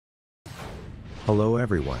Hello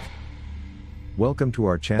everyone. Welcome to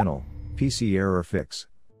our channel, PC Error Fix.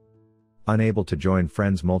 Unable to join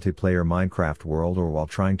friends multiplayer Minecraft world, or while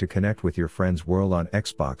trying to connect with your friend's world on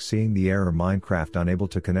Xbox seeing the error Minecraft unable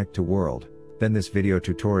to connect to world, then this video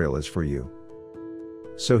tutorial is for you.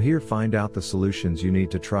 So here find out the solutions you need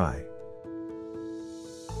to try.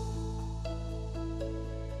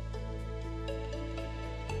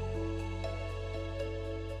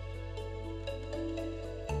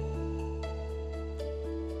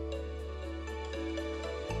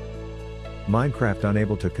 Minecraft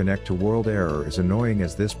unable to connect to world error is annoying,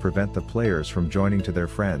 as this prevent the players from joining to their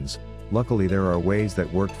friends. Luckily there are ways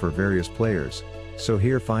that work for various players, so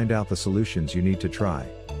here find out the solutions you need to try.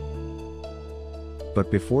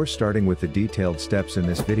 But before starting with the detailed steps in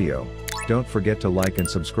this video, don't forget to like and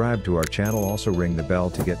subscribe to our channel, also ring the bell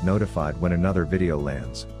to get notified when another video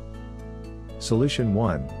lands. Solution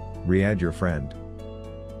 1. Re-add your friend.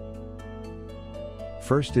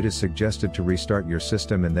 First, it is suggested to restart your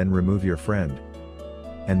system and then remove your friend,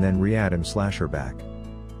 and then re-add him/her back.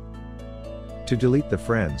 To delete the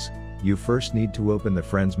friends, you first need to open the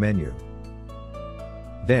friends menu.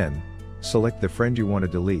 Then, select the friend you want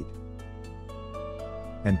to delete,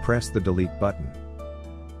 and press the delete button.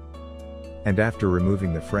 And after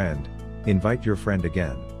removing the friend, invite your friend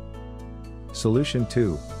again. Solution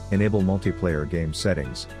 2. Enable multiplayer game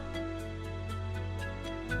settings.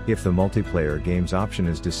 If the multiplayer games option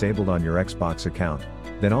is disabled on your Xbox account,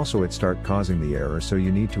 then also it start causing the error, so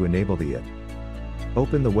you need to enable it.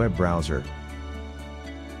 Open the web browser.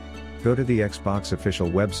 Go to the Xbox official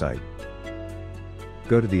website.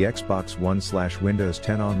 Go to the Xbox One/Windows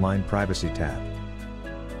 10 Online Privacy tab.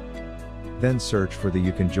 Then search for the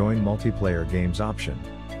You Can Join Multiplayer Games option.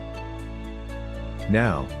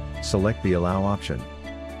 Now, select the Allow option.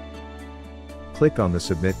 Click on the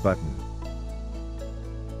Submit button.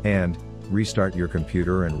 And, restart your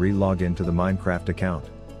computer and re-log into the Minecraft account.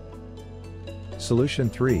 Solution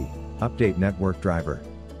 3. Update network driver.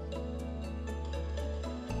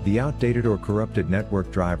 The outdated or corrupted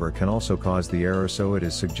network driver can also cause the error, so it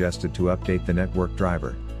is suggested to update the network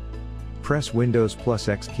driver. Press Windows +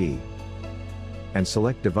 X key, and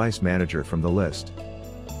select Device Manager from the list.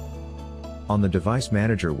 On the Device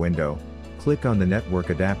Manager window, click on the Network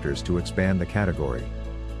Adapters to expand the category.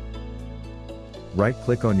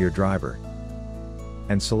 Right-click on your driver,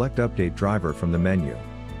 and select Update Driver from the menu.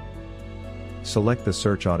 Select the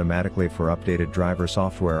Search automatically for updated driver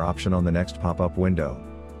software option on the next pop-up window.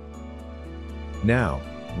 Now,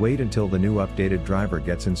 wait until the new updated driver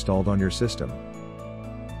gets installed on your system.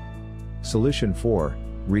 Solution 4.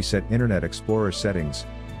 Reset Internet Explorer settings.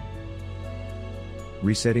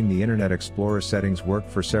 Resetting the Internet Explorer settings work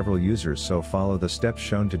for several users, so follow the steps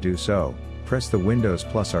shown to do so. Press the Windows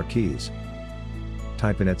 + R keys.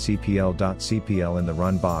 Type in @cpl.cpl in the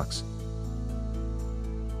Run box,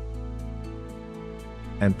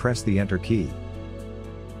 and press the Enter key.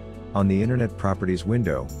 On the Internet Properties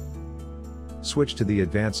window, switch to the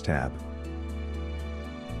Advanced tab.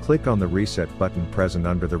 Click on the Reset button present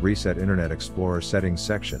under the Reset Internet Explorer Settings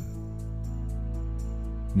section.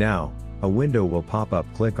 Now, a window will pop up.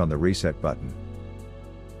 Click on the Reset button.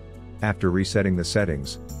 After resetting the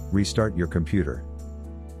settings, restart your computer.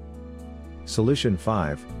 Solution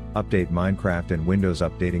 5. Update Minecraft and Windows.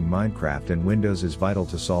 Updating Minecraft and Windows is vital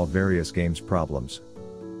to solve various games problems.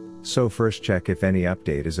 So first check if any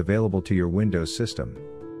update is available to your Windows system.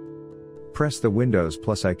 Press the Windows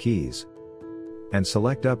 + I keys, and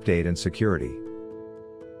select Update and Security.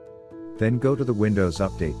 Then go to the Windows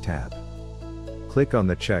Update tab. Click on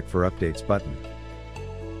the Check for Updates button.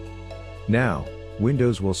 Now,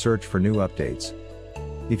 Windows will search for new updates.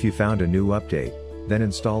 If you found a new update, then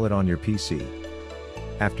install it on your PC.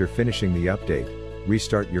 After finishing the update,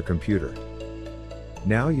 restart your computer.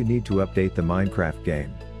 Now you need to update the Minecraft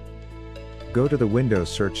game. Go to the Windows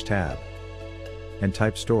Search tab, and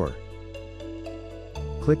type Store.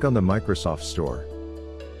 Click on the Microsoft Store.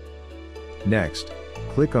 Next,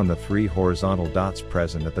 click on the 3 horizontal dots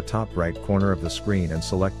present at the top right corner of the screen and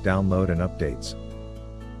select Download and Updates.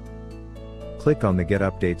 Click on the Get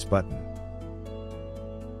Updates button.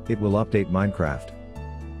 It will update Minecraft.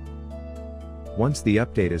 Once the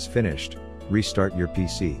update is finished, restart your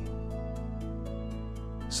PC.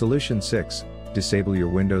 Solution 6. Disable your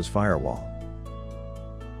Windows Firewall.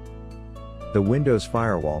 The Windows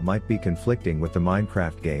Firewall might be conflicting with the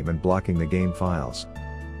Minecraft game and blocking the game files.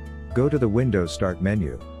 Go to the Windows Start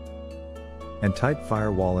menu, and type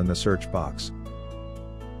Firewall in the search box,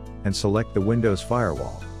 and select the Windows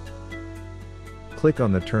Firewall. Click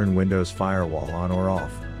on the Turn Windows Firewall on or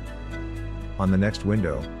off. On the next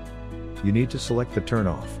window, you need to select the Turn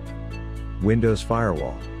Off. Windows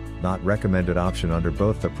Firewall, not recommended option under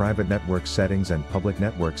both the private network settings and public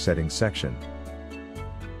network settings section.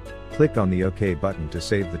 Click on the OK button to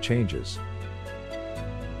save the changes.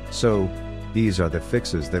 So, these are the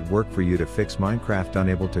fixes that work for you to fix Minecraft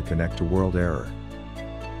unable to connect to world error.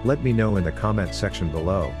 Let me know in the comment section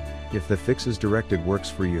below, if the fixes directed works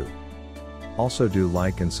for you. Also do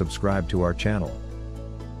like and subscribe to our channel.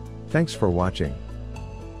 Thanks for watching.